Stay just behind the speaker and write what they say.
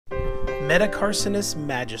Metacarcinus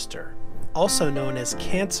magister, also known as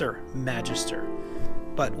cancer magister,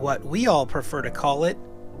 but what we all prefer to call it,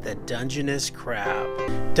 the Dungeness crab.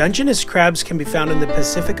 Dungeness crabs can be found in the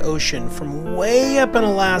Pacific Ocean from way up in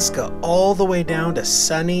Alaska all the way down to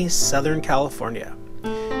sunny Southern California.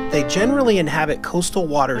 They generally inhabit coastal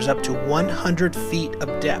waters up to 100 feet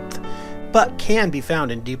of depth, but can be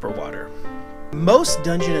found in deeper water. Most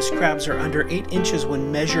Dungeness crabs are under 8 inches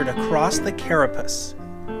when measured across the carapace,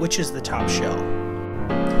 which is the top shell.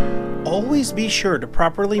 Always be sure to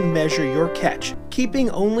properly measure your catch. Keeping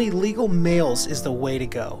only legal males is the way to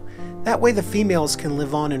go. That way the females can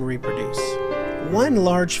live on and reproduce. One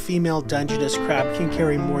large female Dungeness crab can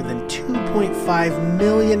carry more than 2.5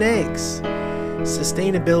 million eggs.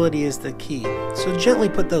 Sustainability is the key, so gently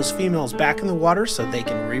put those females back in the water so they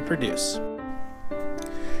can reproduce.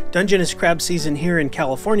 Dungeness crab season here in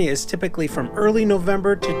California is typically from early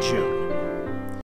November to June.